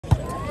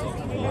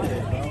Oh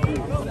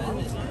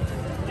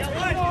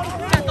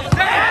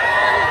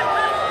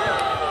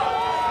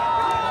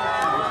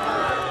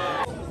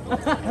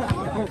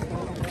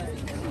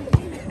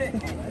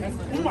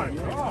my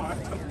God.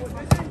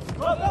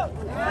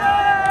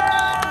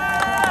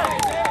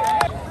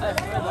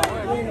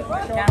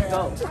 Can't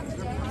go.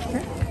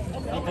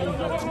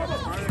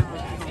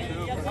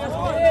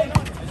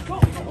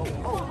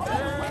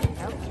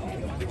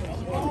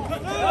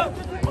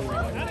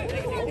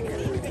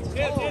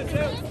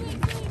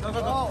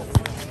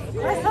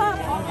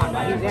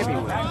 He's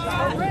everywhere.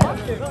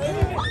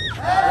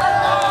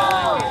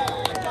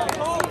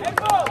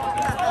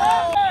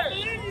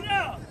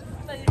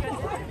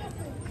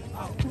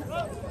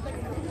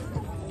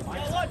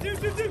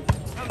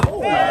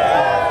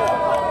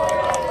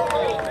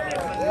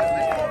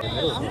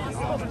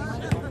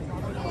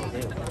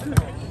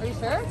 Are you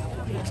sure?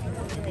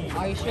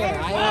 Are you sure?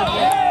 I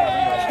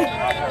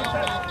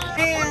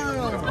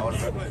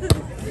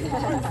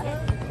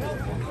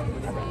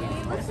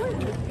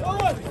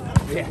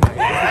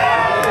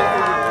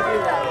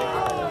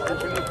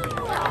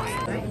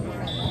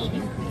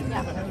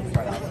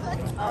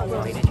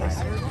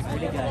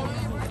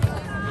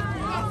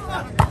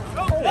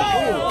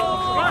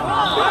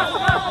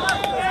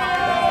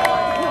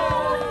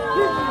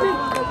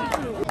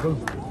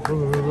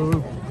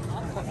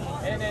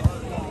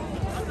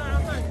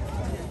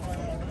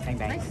Bang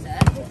bang.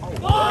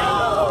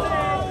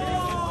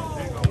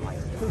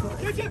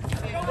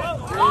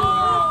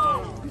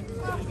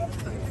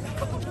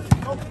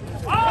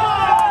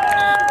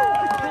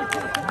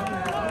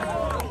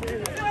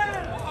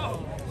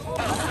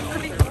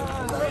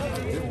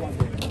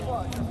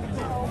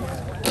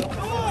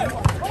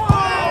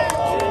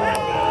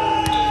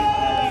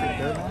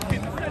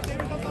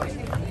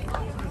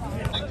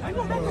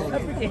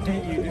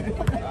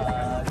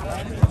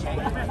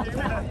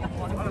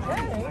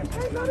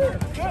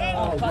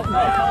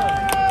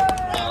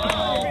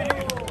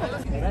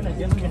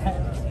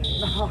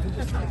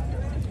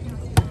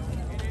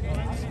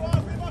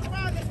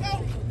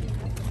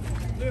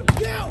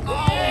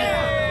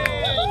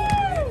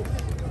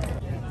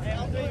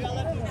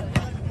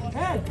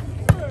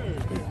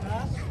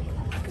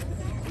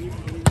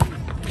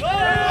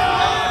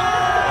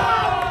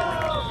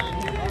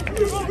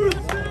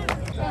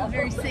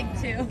 very sick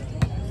too.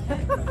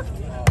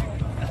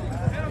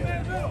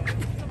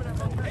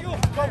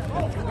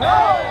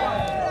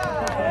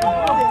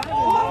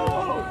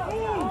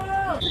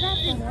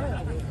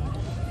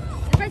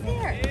 It's right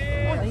there.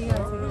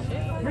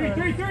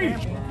 Three.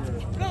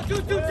 Go,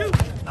 two.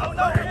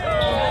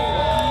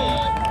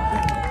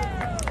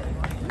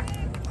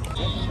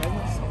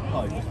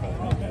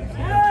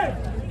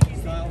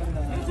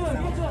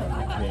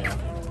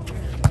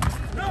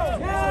 No.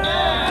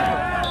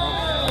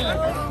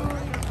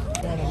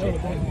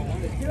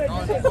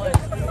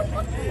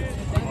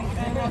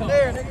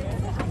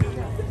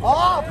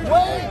 Off,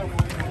 wait!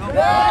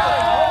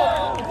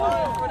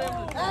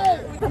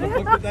 What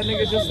did that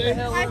nigga just say? I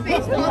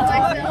facepalmed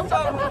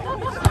myself.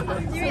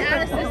 You mean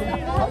out of system?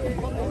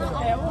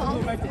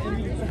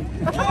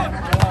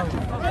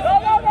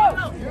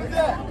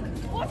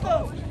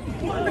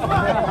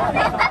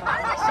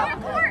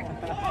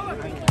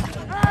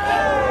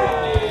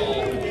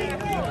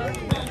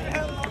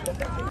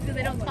 Because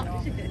they don't talk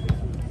shit.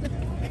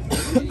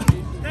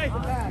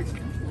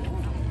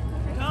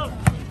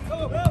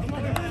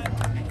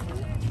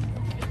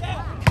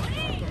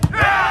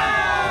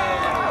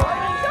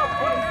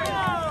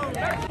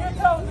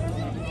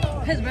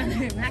 His brother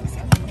Max.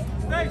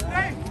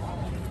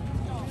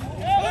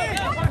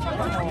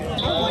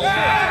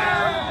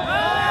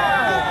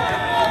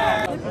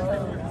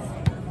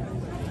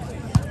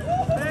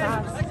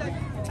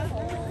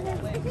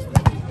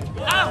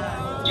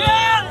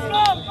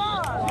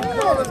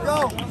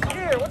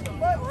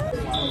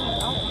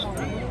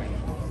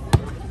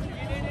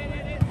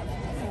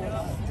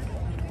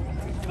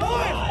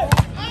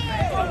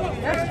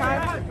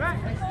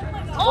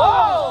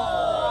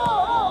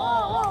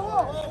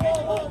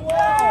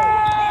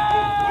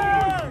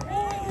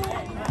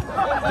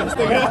 Let's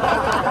go.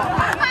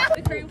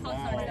 The cream puff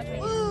started up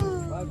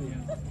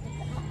again.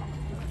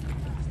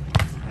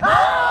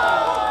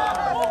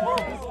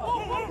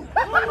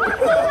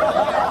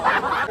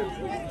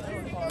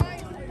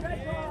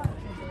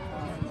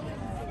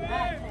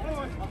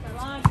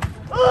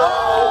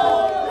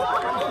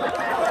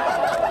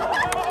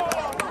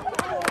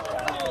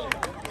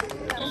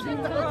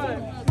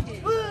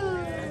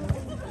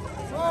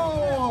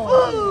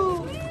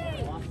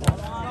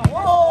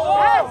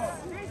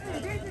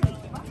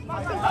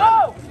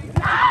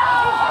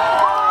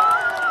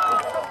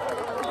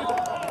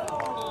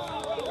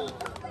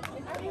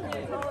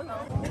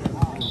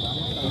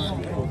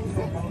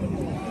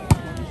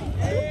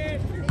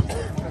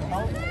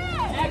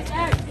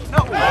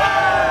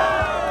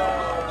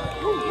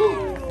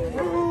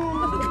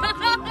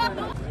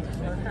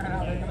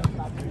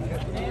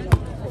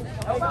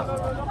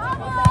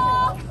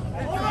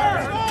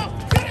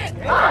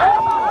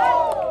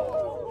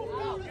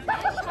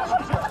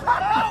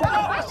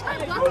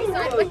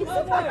 voice.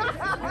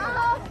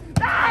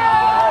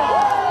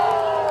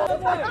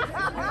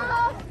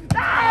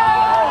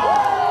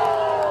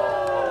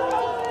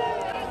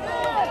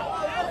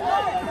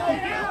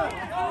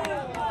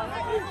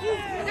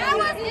 That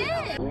was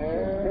it.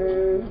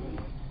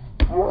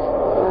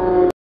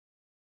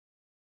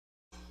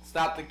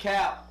 Stop the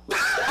cap. Stop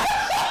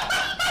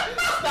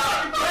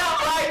the cap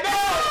right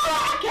now.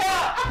 Stop the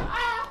cap.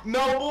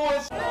 No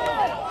bullshit.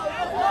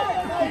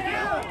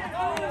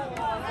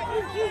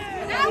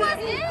 That was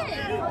it.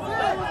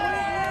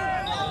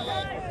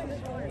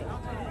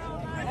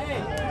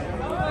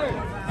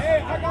 Hey,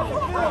 I got the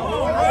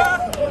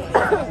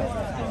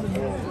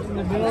in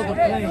the middle of the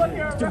plane.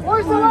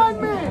 Where's the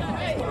lineman?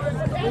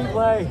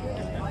 Replay.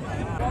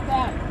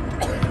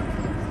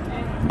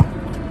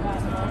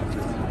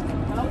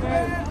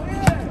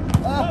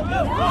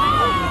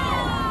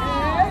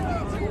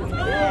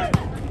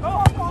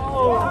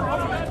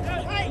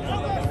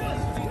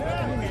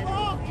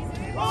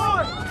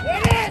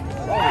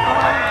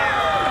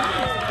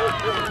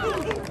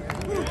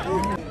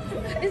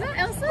 Is that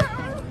Elsa?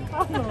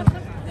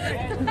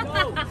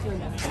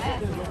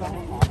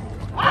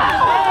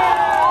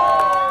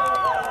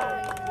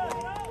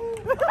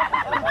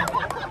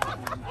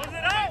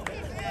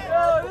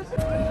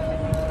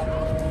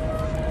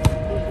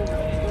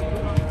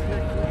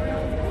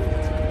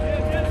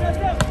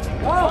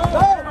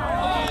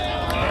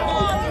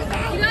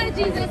 You got it,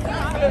 Jesus.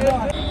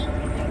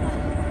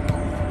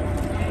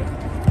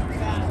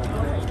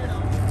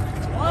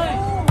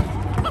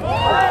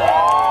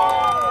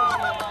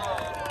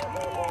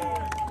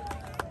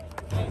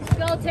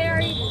 Go,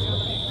 Terry.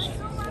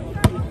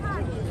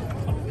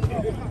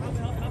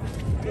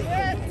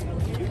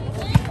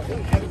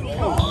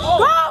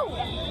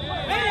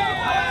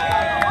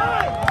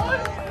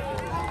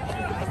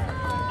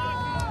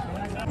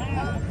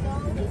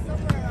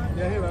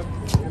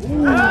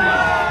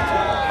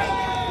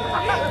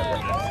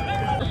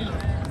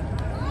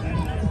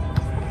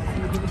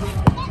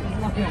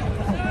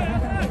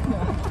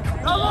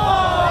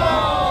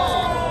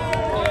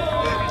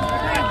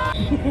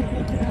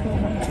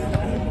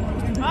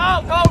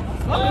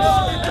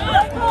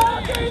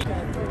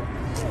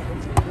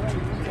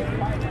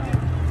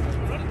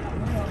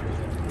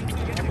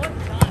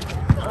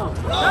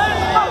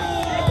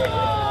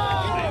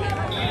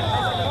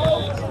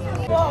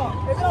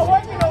 It's not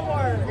working no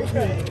more.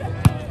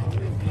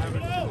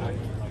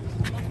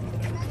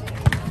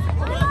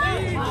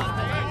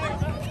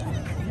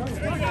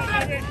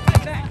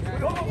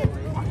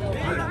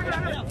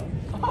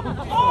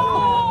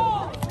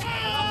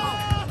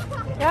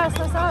 Yes,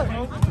 that's out.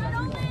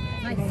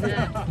 Nice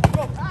set.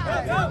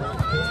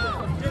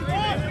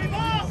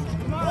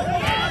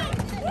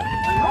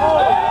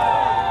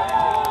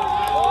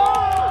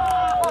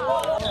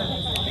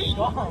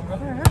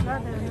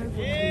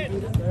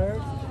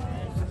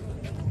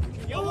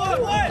 Yo, what?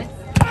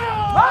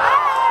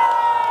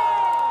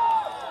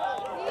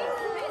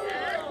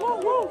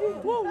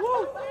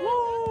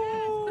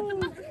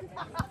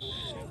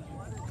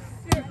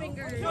 Your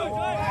fingers.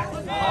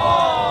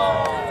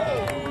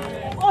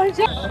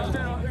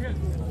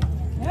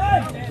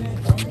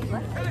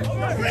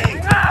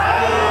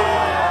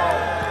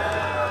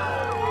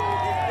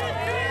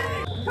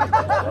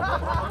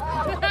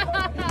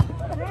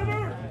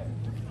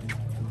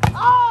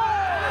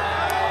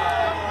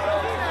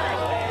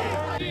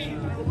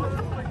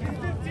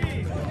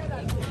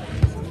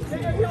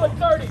 You look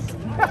 30. He's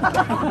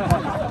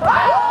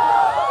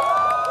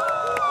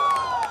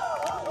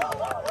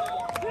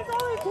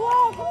only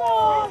 12, come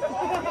on!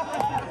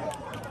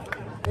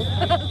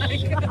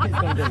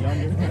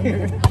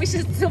 We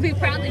should still be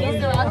proud that he's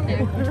still out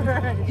there.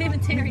 Him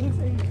and Terry.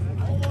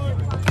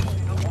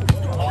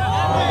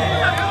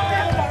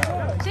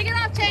 Shake it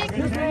off, Chase.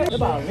 What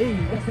about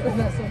leave? That's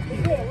not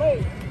something. Yeah,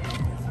 leave.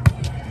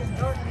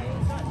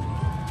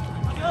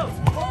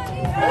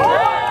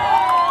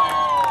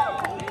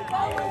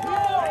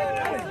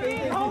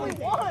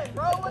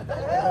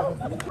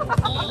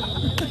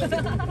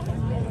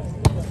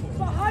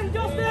 Behind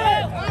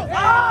Justin!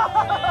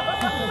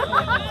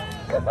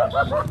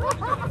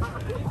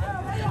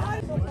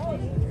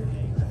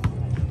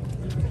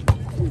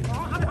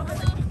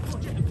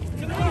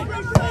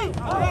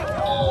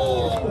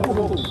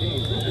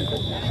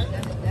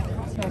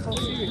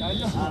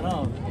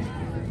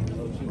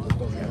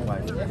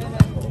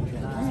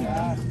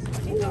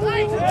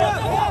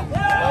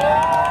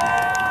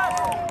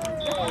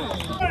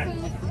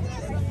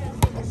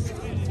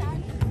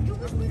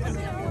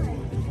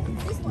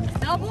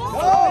 Double?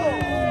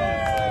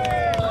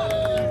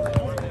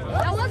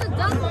 That was a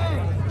double.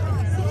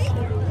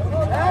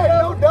 Hey,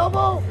 no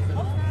double?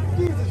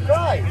 Jesus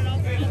Christ.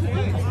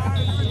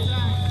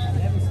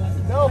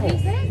 Double.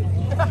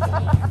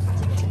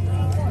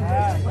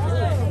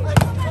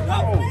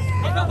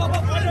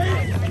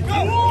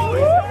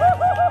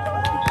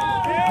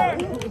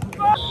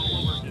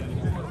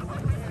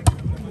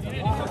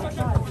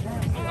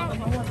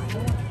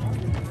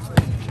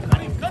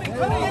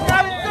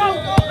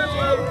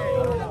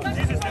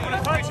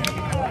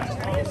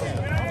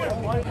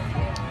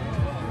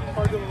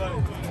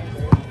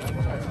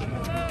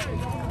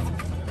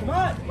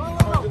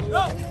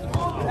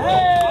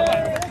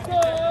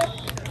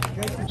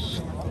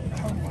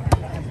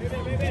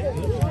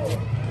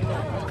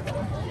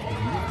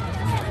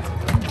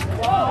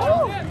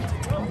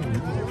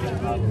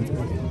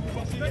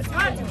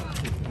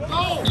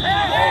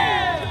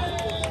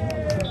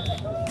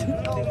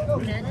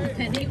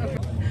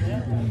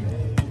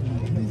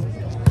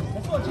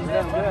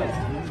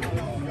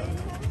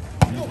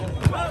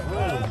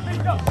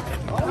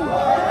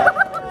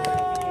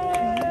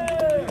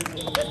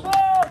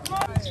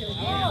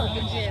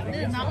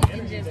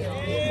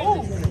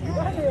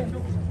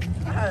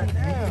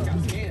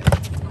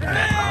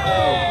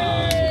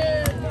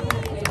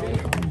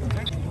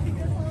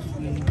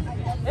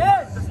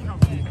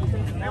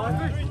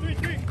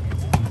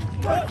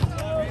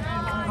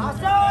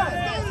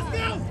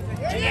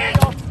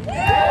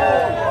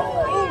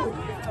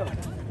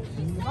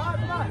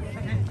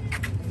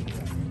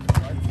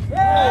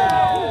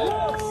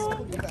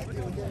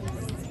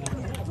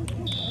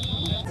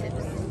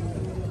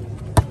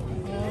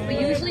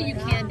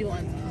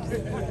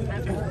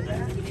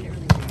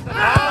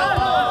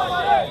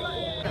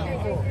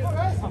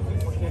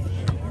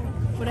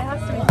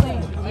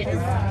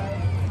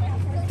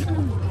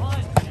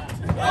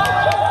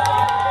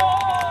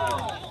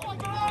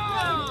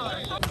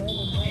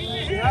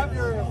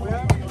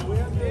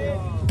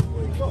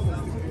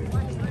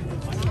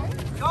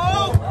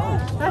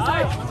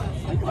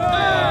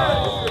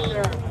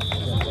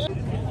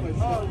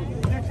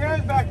 Your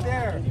chair's back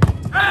there.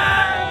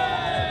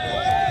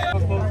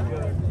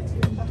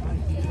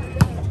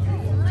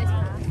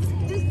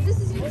 This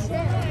is your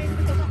chair.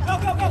 Go,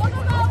 go, go!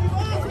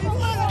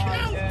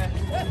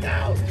 Let's go!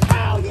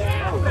 Oh,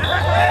 yeah!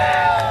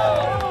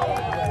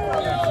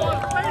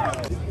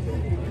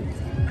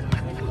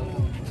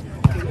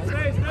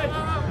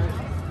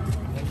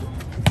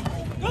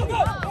 Go, go!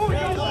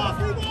 Free ball!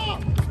 Free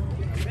ball!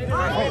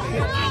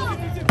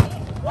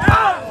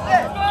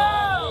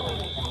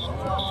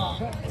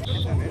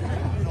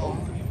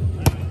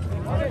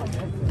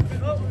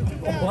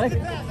 What?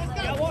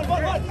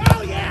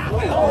 Oh, yeah!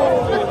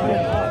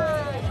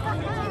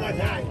 One more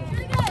time.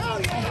 Oh,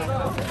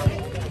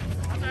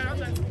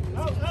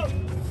 Go, go!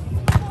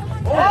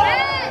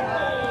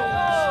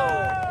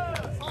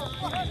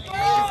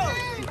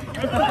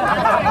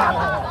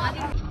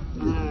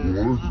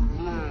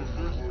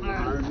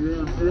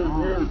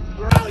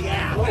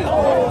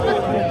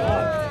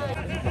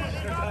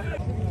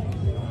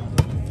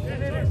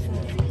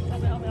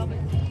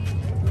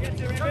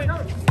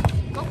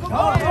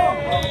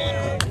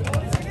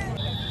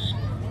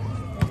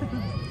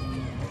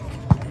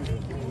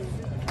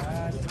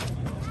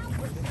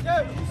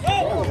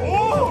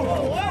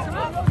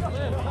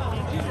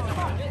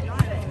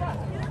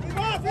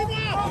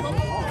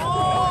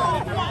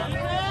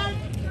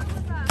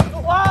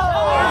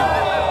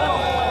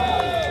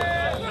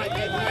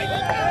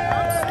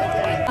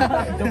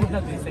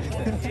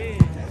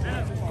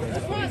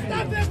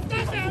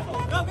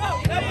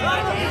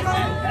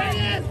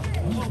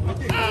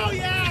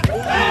 yeah!